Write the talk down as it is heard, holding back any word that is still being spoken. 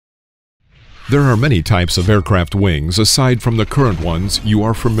There are many types of aircraft wings aside from the current ones you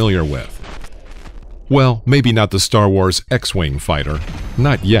are familiar with. Well, maybe not the Star Wars X-Wing fighter.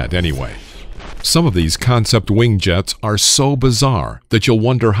 Not yet, anyway. Some of these concept wing jets are so bizarre that you'll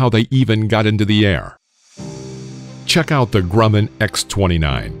wonder how they even got into the air. Check out the Grumman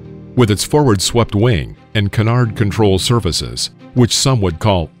X-29. With its forward-swept wing and canard control surfaces, which some would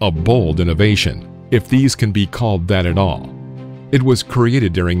call a bold innovation, if these can be called that at all. It was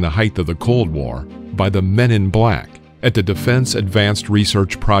created during the height of the Cold War by the Men in Black at the Defense Advanced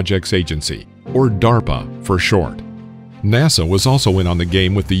Research Projects Agency, or DARPA for short. NASA was also in on the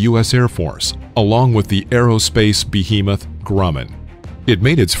game with the U.S. Air Force, along with the aerospace behemoth Grumman. It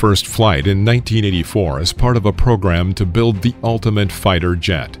made its first flight in 1984 as part of a program to build the ultimate fighter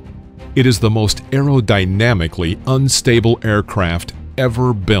jet. It is the most aerodynamically unstable aircraft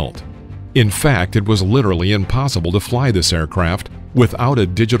ever built. In fact, it was literally impossible to fly this aircraft without a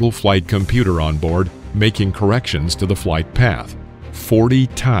digital flight computer on board making corrections to the flight path, 40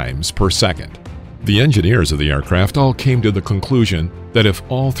 times per second. The engineers of the aircraft all came to the conclusion that if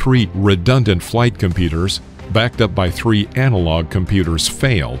all three redundant flight computers, backed up by 3 analog computers,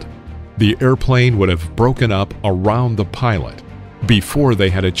 failed, the airplane would have broken up around the pilot before they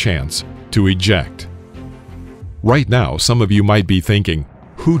had a chance to eject. Right now, some of you might be thinking,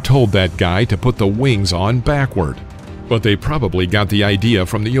 who told that guy to put the wings on backward? But they probably got the idea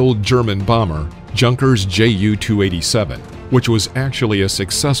from the old German bomber, Junkers Ju-287, which was actually a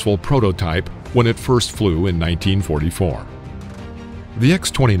successful prototype when it first flew in 1944. The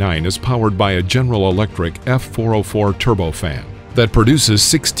X-29 is powered by a General Electric F404 turbofan that produces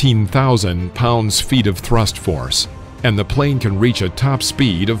 16,000 pounds-feet of thrust force, and the plane can reach a top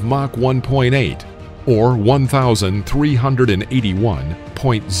speed of Mach 1.8 or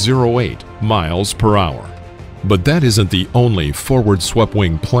 1,381.08 miles per hour. But that isn't the only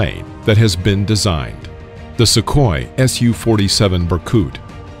forward-swept-wing plane that has been designed. The Sukhoi Su-47 Berkut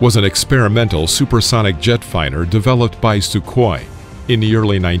was an experimental supersonic jet fighter developed by Sukhoi in the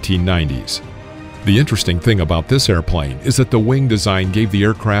early 1990s. The interesting thing about this airplane is that the wing design gave the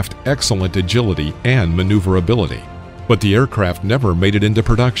aircraft excellent agility and maneuverability, but the aircraft never made it into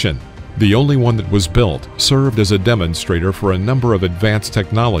production. The only one that was built served as a demonstrator for a number of advanced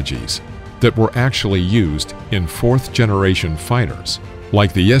technologies that were actually used in fourth-generation fighters,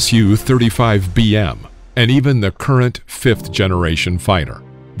 like the Su-35BM and even the current fifth-generation fighter,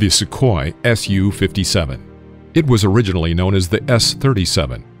 the Sukhoi Su-57. It was originally known as the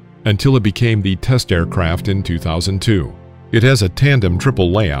S-37 until it became the test aircraft in 2002. It has a tandem triple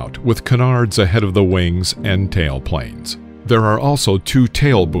layout with canards ahead of the wings and tail planes. There are also 2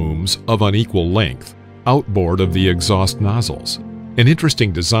 tail booms of unequal length outboard of the exhaust nozzles. An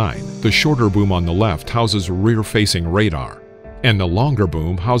interesting design, the shorter boom on the left houses rear-facing radar, and the longer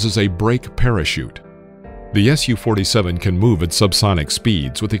boom houses a brake parachute. The Su-47 can move at subsonic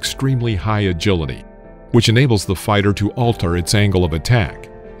speeds with extremely high agility, which enables the fighter to alter its angle of attack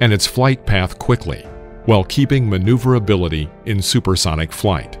and its flight path quickly, while keeping maneuverability in supersonic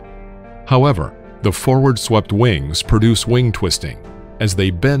flight. However, the forward-swept wings produce wing twisting as they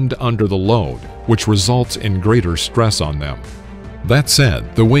bend under the load, which results in greater stress on them. That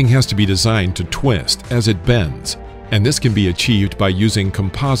said, the wing has to be designed to twist as it bends, and this can be achieved by using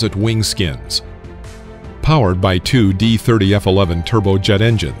composite wing skins. Powered by 2 D30F11 turbojet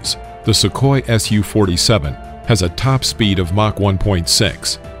engines, the Sukhoi Su-47 has a top speed of Mach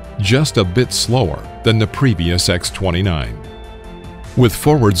 1.6, just a bit slower than the previous X-29. With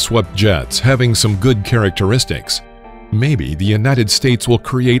forward-swept jets having some good characteristics, maybe the United States will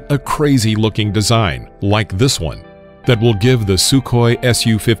create a crazy-looking design like this one that will give the Sukhoi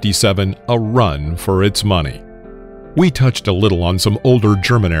Su-57 a run for its money. We touched a little on some older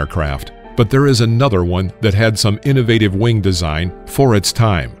German aircraft, but there is another one that had some innovative wing design for its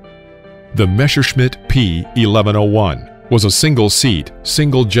time. The Messerschmitt P-1101 was a single-seat,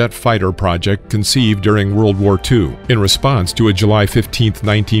 single-jet fighter project conceived during World War II in response to a July 15,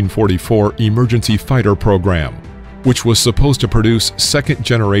 1944 emergency fighter program, which was supposed to produce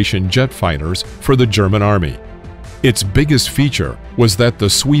second-generation jet fighters for the German Army. Its biggest feature was that the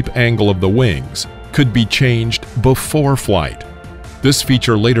sweep angle of the wings could be changed before flight. This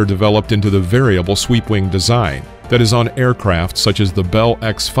feature later developed into the variable sweep wing design that is on aircraft such as the Bell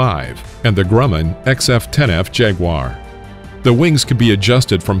X-5 and the Grumman XF-10F Jaguar. The wings could be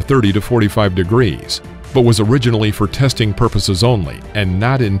adjusted from 30 to 45 degrees, but was originally for testing purposes only and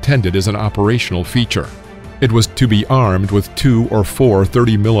not intended as an operational feature. It was to be armed with 2 or 4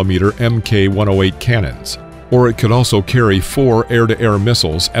 30mm Mk-108 cannons, or it could also carry 4 air-to-air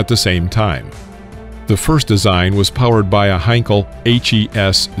missiles at the same time. The first design was powered by a Heinkel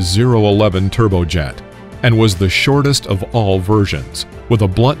HES-011 turbojet and was the shortest of all versions, with a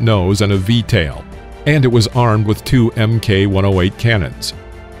blunt nose and a V-tail, and it was armed with two Mk-108 cannons.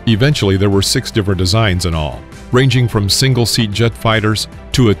 Eventually, there were 6 different designs in all, ranging from single-seat jet fighters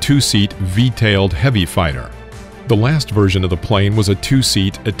to a 2-seat V-tailed heavy fighter. The last version of the plane was a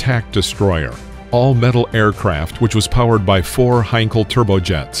 2-seat attack destroyer, all-metal aircraft which was powered by 4 Heinkel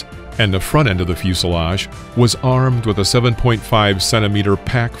turbojets, and the front end of the fuselage was armed with a 7.5-centimeter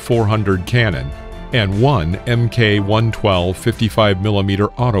PAC 400 cannon and 1 Mk-112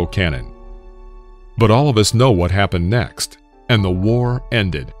 55mm autocannon. But all of us know what happened next, and the war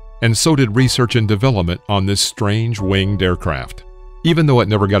ended, and so did research and development on this strange winged aircraft. Even though it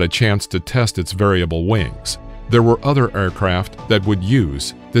never got a chance to test its variable wings, there were other aircraft that would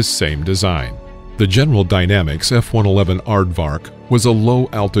use this same design. The General Dynamics F-111 Aardvark was a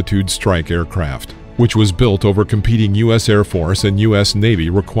low-altitude strike aircraft, which was built over competing U.S. Air Force and U.S.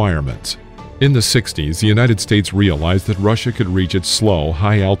 Navy requirements. In the 60s, the United States realized that Russia could reach its slow,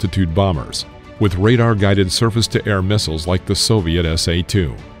 high-altitude bombers with radar-guided surface-to-air missiles like the Soviet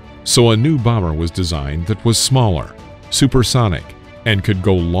SA-2. So a new bomber was designed that was smaller, supersonic, and could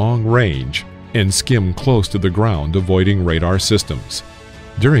go long range and skim close to the ground, avoiding radar systems.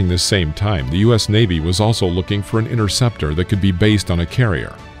 During this same time, the U.S. Navy was also looking for an interceptor that could be based on a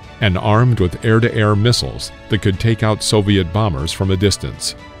carrier and armed with air-to-air missiles that could take out Soviet bombers from a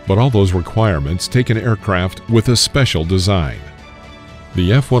distance. But all those requirements take an aircraft with a special design.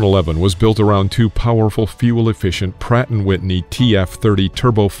 The F-111 was built around 2 powerful, fuel-efficient Pratt & Whitney TF-30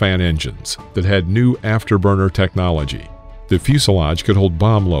 turbofan engines that had new afterburner technology. The fuselage could hold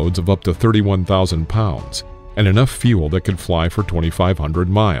bomb loads of up to 31,000 pounds and enough fuel that could fly for 2,500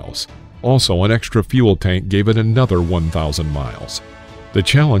 miles. Also, an extra fuel tank gave it another 1,000 miles. The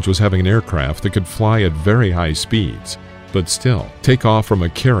challenge was having an aircraft that could fly at very high speeds, but still take off from a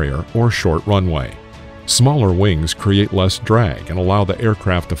carrier or short runway. Smaller wings create less drag and allow the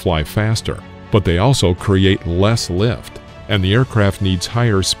aircraft to fly faster, but they also create less lift, and the aircraft needs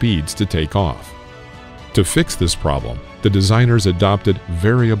higher speeds to take off. To fix this problem, the designers adopted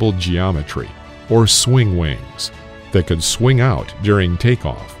variable geometry, or swing wings, that could swing out during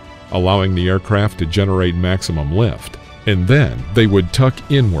takeoff, allowing the aircraft to generate maximum lift, and then they would tuck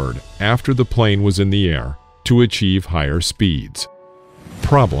inward after the plane was in the air to achieve higher speeds.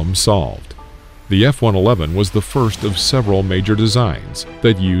 Problem solved. The F-111 was the first of several major designs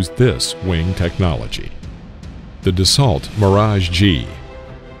that used this wing technology. The Dassault Mirage G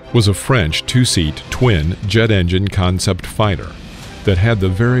was a French 2-seat twin jet engine concept fighter that had the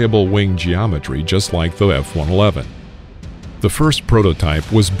variable wing geometry just like the F-111. The first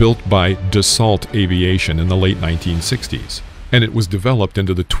prototype was built by Dassault Aviation in the late 1960s, and it was developed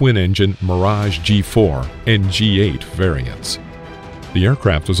into the twin-engine Mirage G4 and G8 variants. The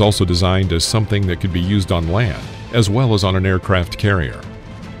aircraft was also designed as something that could be used on land as well as on an aircraft carrier.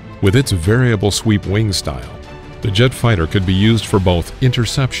 With its variable sweep wing style, the jet fighter could be used for both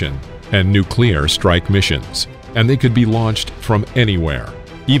interception and nuclear strike missions, and they could be launched from anywhere,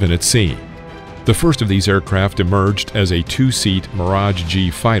 even at sea. The first of these aircraft emerged as a 2-seat Mirage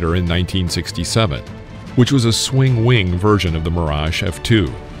G fighter in 1967, which was a swing-wing version of the Mirage F2,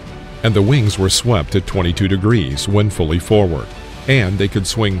 and the wings were swept at 22 degrees when fully forward, and they could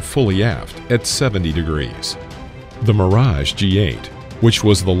swing fully aft at 70 degrees. The Mirage G8, which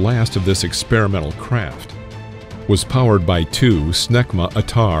was the last of this experimental craft, was powered by 2 Snecma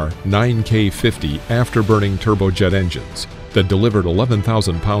Atar 9K50 afterburning turbojet engines that delivered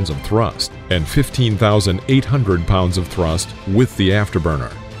 11,000 pounds of thrust and 15,800 pounds of thrust with the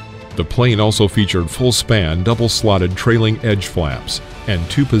afterburner. The plane also featured full-span double-slotted trailing edge flaps and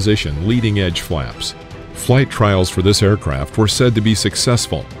 2-position leading edge flaps. Flight trials for this aircraft were said to be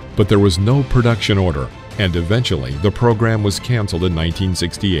successful, but there was no production order, and eventually the program was canceled in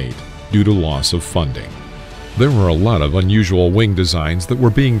 1968 due to loss of funding. There were a lot of unusual wing designs that were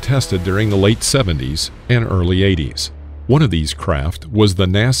being tested during the late 70s and early 80s. One of these craft was the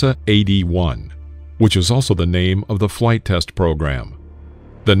NASA AD-1, which is also the name of the flight test program.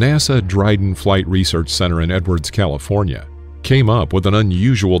 The NASA Dryden Flight Research Center in Edwards, California, came up with an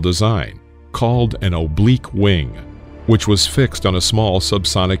unusual design called an oblique wing, which was fixed on a small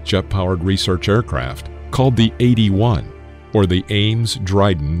subsonic jet-powered research aircraft called the AD-1, or the Ames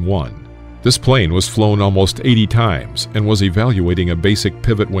Dryden 1. This plane was flown almost 80 times and was evaluating a basic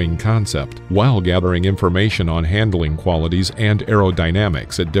pivot wing concept while gathering information on handling qualities and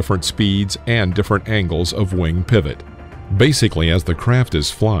aerodynamics at different speeds and different angles of wing pivot. Basically, as the craft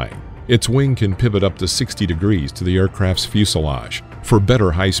is flying, its wing can pivot up to 60 degrees to the aircraft's fuselage for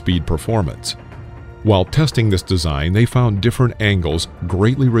better high-speed performance. While testing this design, they found different angles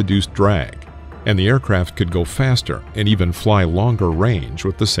greatly reduced drag, and the aircraft could go faster and even fly longer range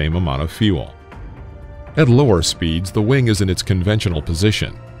with the same amount of fuel. At lower speeds, the wing is in its conventional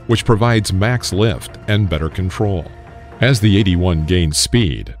position, which provides max lift and better control. As the 81 gains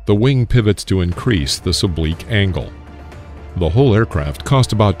speed, the wing pivots to increase this oblique angle. The whole aircraft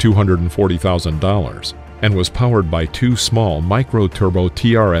cost about $240,000 and was powered by two small micro-turbo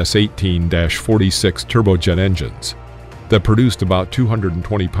TRS-18-46 turbojet engines that produced about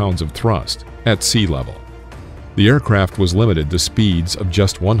 220 pounds of thrust at sea level. The aircraft was limited to speeds of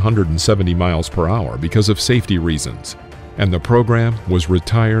just 170 miles per hour because of safety reasons, and the program was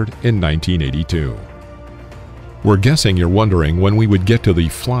retired in 1982. We're guessing you're wondering when we would get to the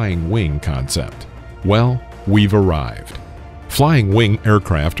flying wing concept. Well, we've arrived. Flying wing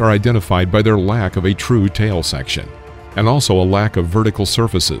aircraft are identified by their lack of a true tail section, and also a lack of vertical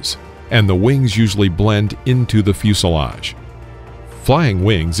surfaces, and the wings usually blend into the fuselage. Flying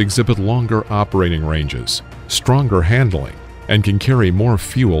wings exhibit longer operating ranges, stronger handling, and can carry more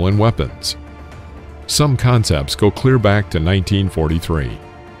fuel and weapons. Some concepts go clear back to 1943.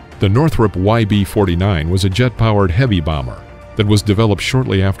 The Northrop YB-49 was a jet-powered heavy bomber that was developed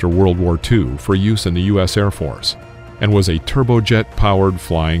shortly after World War II for use in the U.S. Air Force, and was a turbojet-powered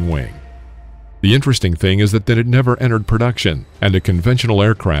flying wing. The interesting thing is that it never entered production, and a conventional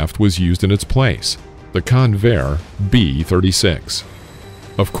aircraft was used in its place, the Convair B-36.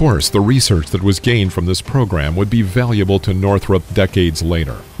 Of course, the research that was gained from this program would be valuable to Northrop decades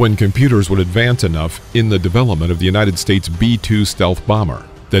later, when computers would advance enough in the development of the United States B-2 stealth bomber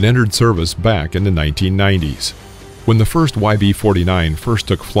that entered service back in the 1990s. When the first YB-49 first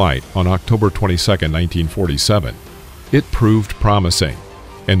took flight on October 22, 1947, it proved promising,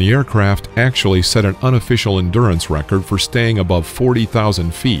 and the aircraft actually set an unofficial endurance record for staying above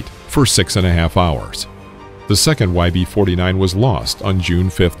 40,000 feet for 6.5 hours. The second YB-49 was lost on June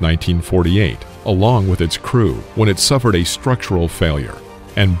 5, 1948, along with its crew when it suffered a structural failure,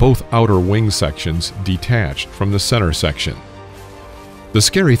 and both outer wing sections detached from the center section. The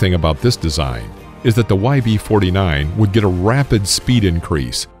scary thing about this design is that the YB-49 would get a rapid speed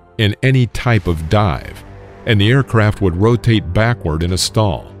increase in any type of dive, and the aircraft would rotate backward in a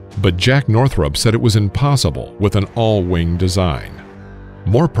stall. But Jack Northrop said it was impossible with an all-wing design.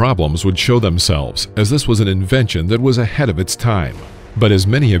 More problems would show themselves, as this was an invention that was ahead of its time. But as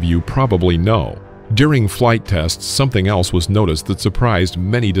many of you probably know, during flight tests something else was noticed that surprised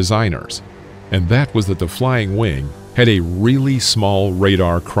many designers, and that was that the flying wing had a really small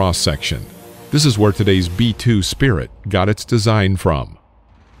radar cross-section. This is where today's B-2 Spirit got its design from.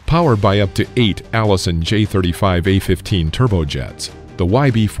 Powered by up to 8 Allison J-35A-15 turbojets, the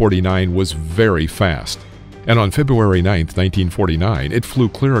YB-49 was very fast, and on February 9, 1949, it flew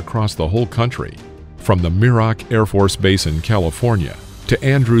clear across the whole country, from the Muroc Air Force Base in California to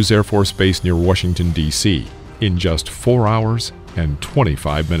Andrews Air Force Base near Washington, D.C., in just 4 hours and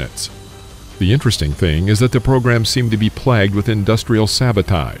 25 minutes. The interesting thing is that the program seemed to be plagued with industrial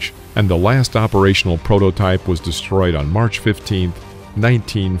sabotage, and the last operational prototype was destroyed on March 15,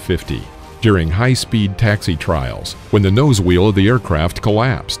 1950, during high-speed taxi trials when the nose wheel of the aircraft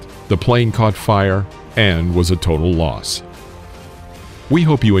collapsed, the plane caught fire, and was a total loss. We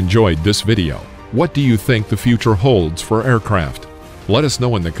hope you enjoyed this video. What do you think the future holds for aircraft? Let us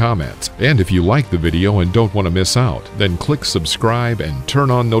know in the comments, and if you like the video and don't want to miss out, then click subscribe and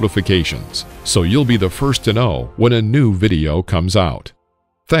turn on notifications so you'll be the first to know when a new video comes out.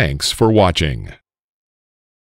 Thanks for watching.